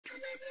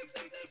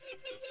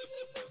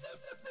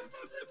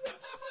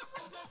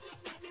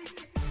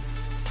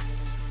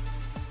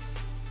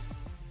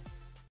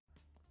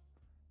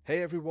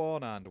Hey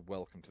everyone and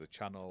welcome to the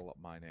channel.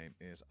 My name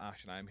is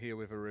Ash and I'm here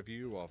with a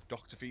review of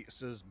Dr.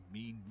 Fetus's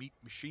Mean Meat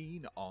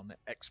Machine on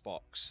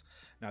Xbox.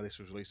 Now this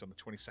was released on the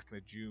 22nd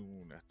of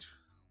June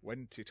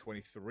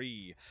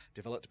 2023,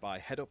 developed by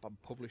Headup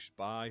and published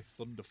by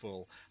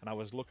Thunderful, and I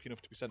was lucky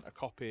enough to be sent a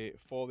copy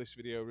for this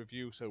video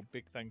review, so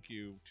big thank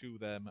you to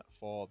them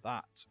for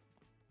that.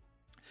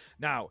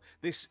 Now,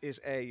 this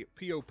is a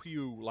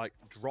POPU like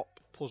drop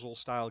puzzle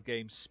style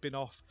game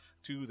spin-off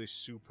to the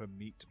Super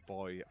Meat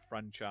Boy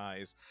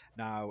franchise.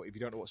 Now, if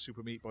you don't know what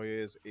Super Meat Boy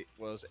is, it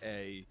was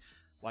a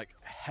like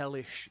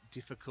hellish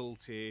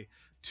difficulty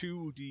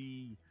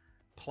 2D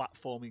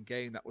platforming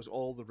game that was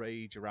all the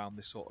rage around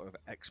this sort of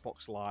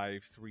Xbox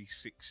Live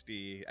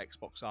 360,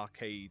 Xbox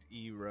Arcade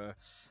era,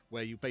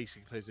 where you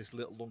basically play this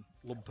little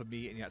lump of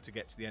meat and you had to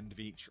get to the end of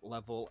each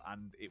level,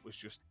 and it was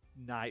just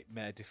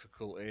nightmare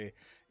difficulty.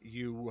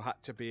 You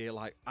had to be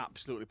like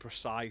absolutely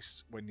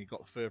precise when you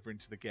got further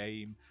into the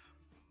game,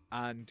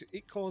 and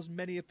it caused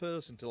many a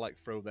person to like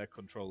throw their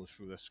controllers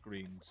through their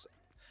screens,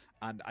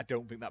 and I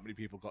don't think that many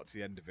people got to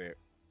the end of it.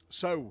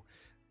 So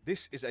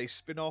this is a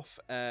spin-off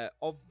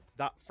of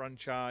that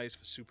franchise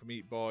for Super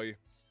Meat Boy,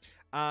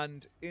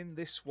 and in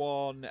this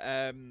one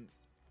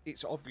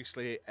it's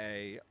obviously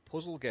a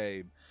puzzle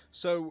game.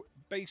 So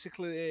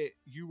basically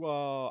you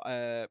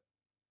are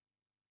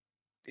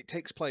it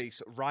takes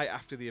place right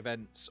after the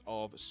events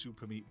of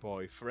Super Meat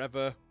Boy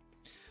Forever.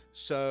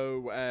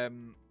 So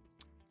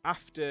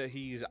after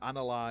he's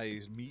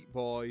analysed Meat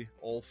Boy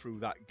all through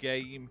that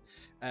game,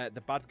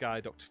 the bad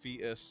guy, Dr.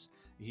 Fetus,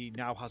 he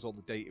now has all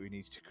the data he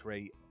needs to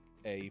create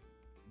a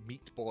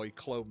Meat Boy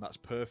clone that's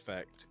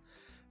perfect.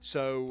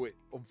 So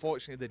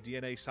unfortunately the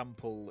DNA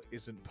sample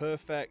isn't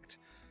perfect,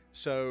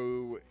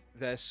 so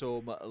there's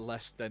some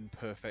less than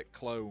perfect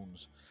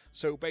clones.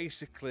 So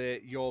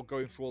basically you're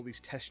going through all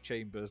these test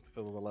chambers to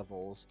fill the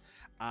levels,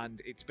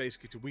 and it's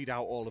basically to weed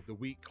out all of the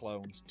weak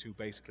clones to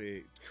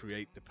basically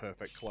create the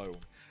perfect clone.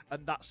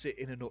 And that's it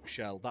in a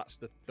nutshell. That's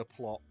the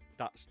plot.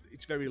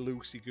 It's very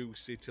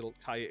loosey-goosey to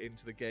tie it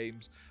into the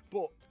games,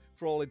 but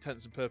for all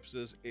intents and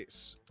purposes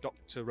it's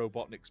Dr.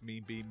 Robotnik's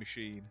Mean Bean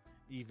Machine,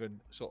 even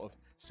sort of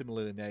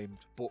similarly named,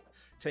 but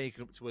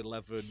taken up to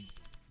 11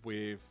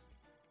 with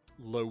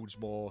loads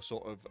more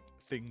sort of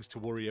things to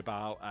worry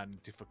about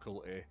and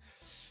difficulty.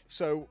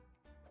 So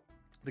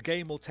the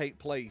game will take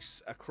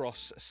place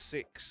across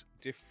 6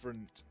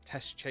 different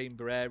test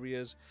chamber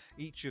areas,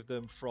 each of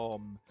them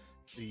from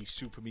the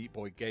Super Meat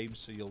Boy game,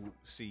 so you'll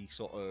see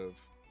sort of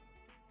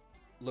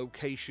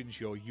locations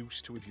you're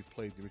used to if you've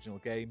played the original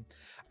game,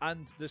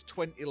 and there's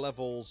 20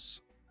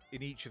 levels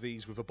in each of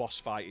these with a boss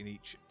fight in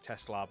each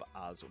test lab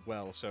as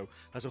well. So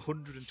there's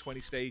 120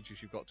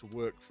 stages you've got to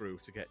work through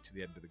to get to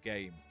the end of the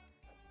game.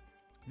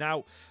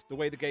 Now, the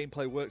way the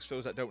gameplay works, for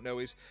those that don't know,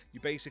 is you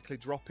basically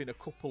drop in a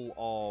couple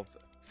of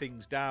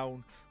things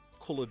down,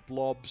 coloured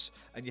blobs,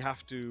 and you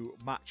have to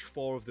match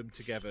 4 of them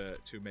together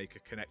to make a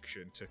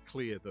connection, to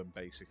clear them,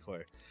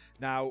 basically.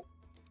 Now,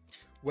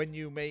 when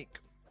you make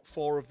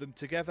 4 of them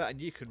together,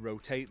 and you can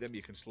rotate them,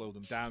 you can slow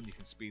them down, you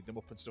can speed them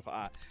up and stuff like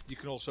that, you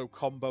can also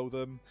combo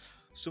them.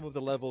 Some of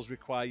the levels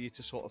require you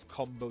to sort of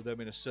combo them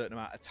in a certain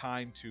amount of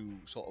time to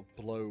sort of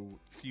blow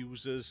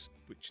fuses,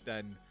 which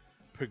then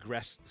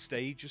progress the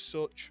stage as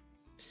such,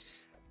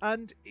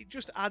 and it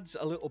just adds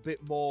a little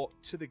bit more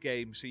to the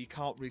game, so you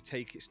can't really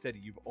take it steady.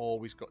 You've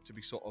always got to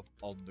be sort of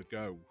on the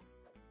go.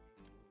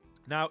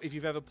 Now, if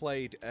you've ever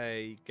played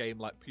a game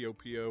like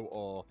Puyo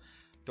or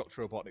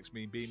Dr. Robotnik's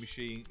Mean Bean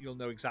Machine, you'll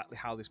know exactly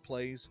how this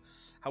plays.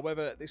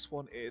 However, this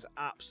one is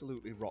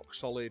absolutely rock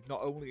solid.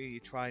 Not only are you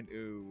trying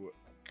to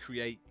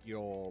create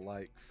your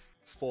like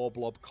 4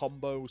 blob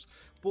combos,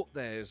 but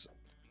there's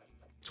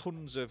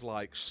tons of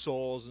like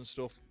saws and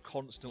stuff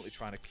constantly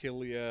trying to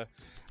kill you,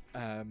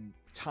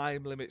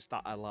 time limits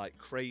that are like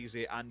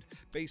crazy, and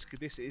basically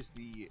this is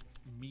the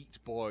Meat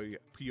Boy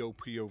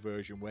POPO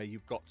version where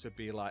you've got to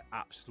be like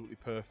absolutely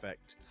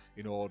perfect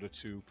in order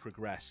to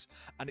progress,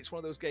 and it's one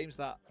of those games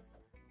that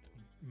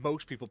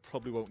most people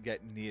probably won't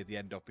get near the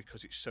end of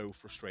because it's so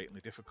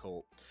frustratingly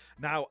difficult.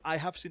 Now, I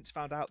have since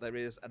found out there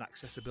is an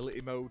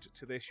accessibility mode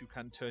to this. You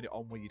can turn it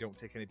on where you don't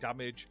take any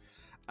damage,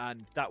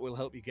 and that will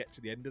help you get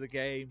to the end of the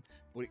game,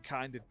 but it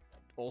kind of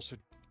also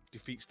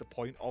defeats the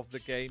point of the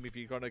game. If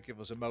you're going to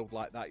give us a mode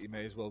like that, you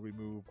may as well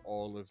remove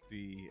all of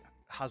the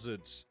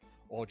hazards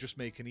or just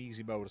make an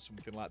easy mode or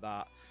something like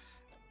that.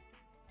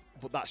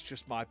 But that's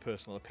just my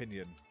personal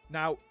opinion.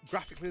 Now,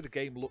 graphically the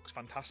game looks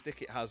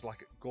fantastic. It has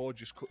like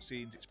gorgeous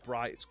cutscenes, it's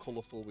bright, it's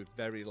colourful with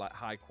very like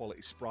high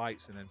quality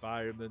sprites and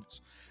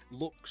environments.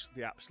 Looks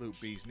the absolute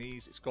bee's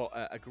knees. It's got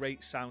a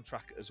great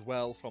soundtrack as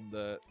well from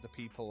the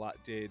people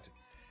that did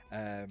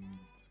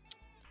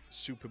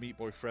Super Meat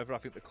Boy Forever. I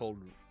think they're called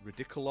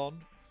Ridiculon,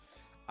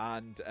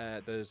 and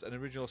there's an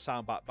original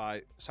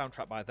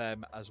soundtrack by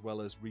them, as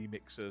well as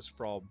remixes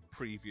from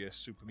previous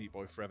Super Meat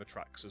Boy Forever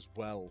tracks as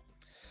well.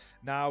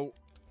 Now,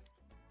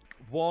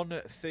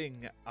 one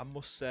thing I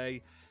must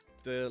say,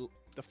 the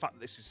fact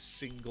that this is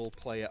single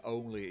player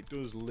only, it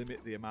does limit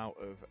the amount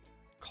of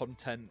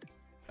content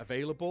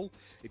available.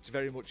 It's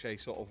very much a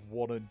sort of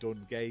one and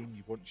done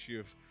game. Once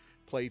you've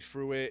played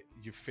through it,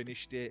 you've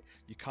finished it.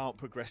 You can't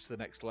progress to the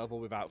next level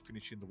without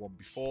finishing the one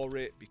before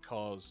it,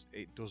 because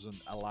it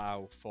doesn't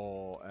allow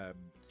for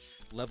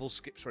level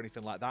skips or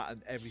anything like that,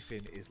 and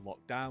everything is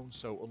locked down.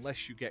 So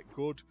unless you get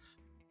good,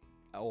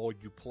 or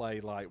you play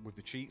like with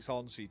the cheats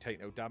on so you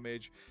take no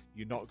damage,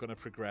 you're not going to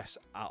progress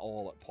at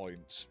all at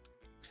points.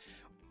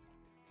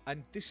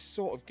 And this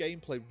sort of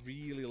gameplay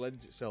really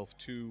lends itself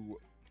to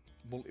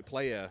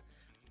multiplayer.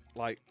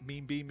 Like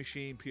Mean Meat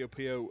Machine,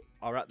 Puyo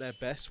are at their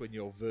best when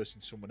you're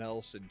versing someone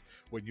else, and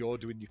when you're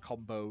doing your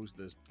combos,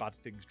 there's bad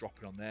things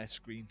dropping on their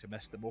screen to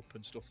mess them up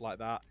and stuff like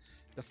that.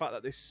 The fact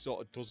that this sort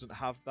of doesn't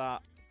have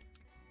that,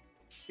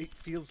 it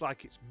feels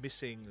like it's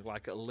missing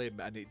like a limb,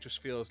 and it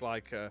just feels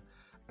like a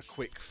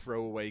quick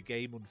throwaway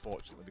game,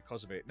 unfortunately,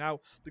 because of it.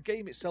 Now, the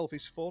game itself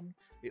is fun,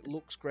 it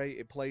looks great,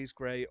 it plays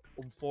great.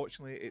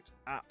 Unfortunately, it's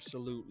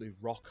absolutely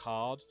rock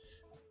hard.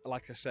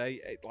 Like I say,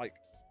 it like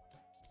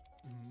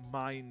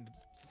mind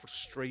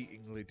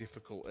frustratingly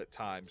difficult at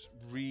times.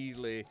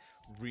 Really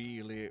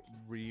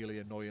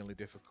annoyingly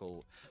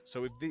difficult.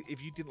 So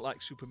if you didn't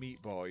like Super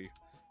Meat Boy,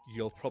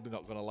 you're probably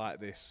not going to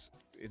like this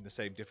in the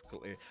same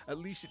difficulty. At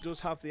least it does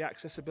have the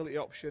accessibility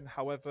option.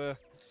 However,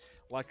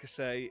 like I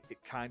say, it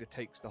kind of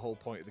takes the whole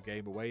point of the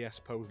game away, I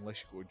suppose,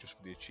 unless you're going just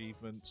for the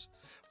achievements.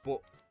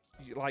 But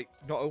like,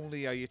 not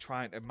only are you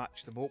trying to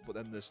match them up, but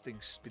then there's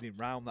things spinning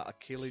around that are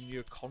killing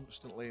you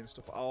constantly and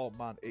stuff. Oh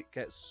man, it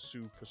gets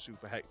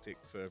super hectic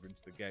further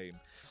into the game.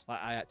 Like,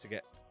 I had to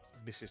get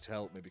Mrs. to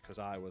help me because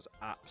I was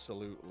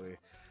absolutely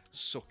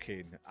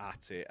sucking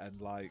at it. And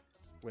like,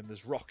 when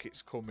there's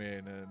rockets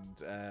coming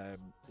and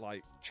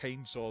like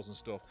chainsaws and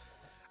stuff,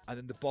 and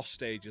then the boss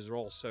stages are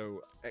also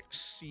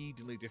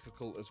exceedingly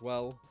difficult as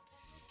well,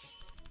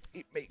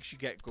 it makes you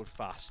get good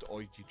fast,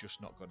 or you're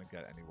just not going to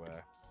get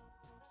anywhere.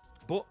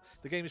 But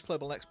the game is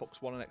playable on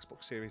Xbox One and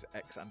Xbox Series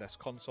X and S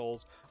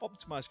consoles,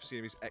 optimised for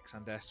Series X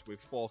and S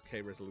with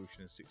 4K resolution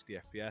and 60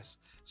 FPS,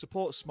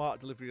 supports smart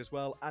delivery as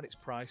well, and it's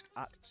priced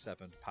at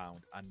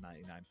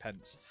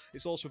 £7.99.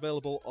 It's also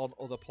available on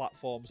other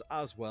platforms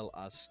as well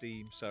as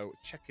Steam, so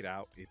check it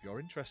out if you're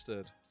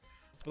interested.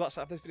 But that's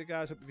it for this video,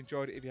 guys. Hope you've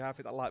enjoyed it. If you have,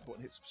 hit that like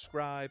button, hit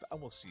subscribe, and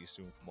we'll see you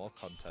soon for more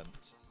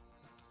content.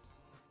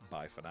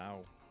 Bye for now.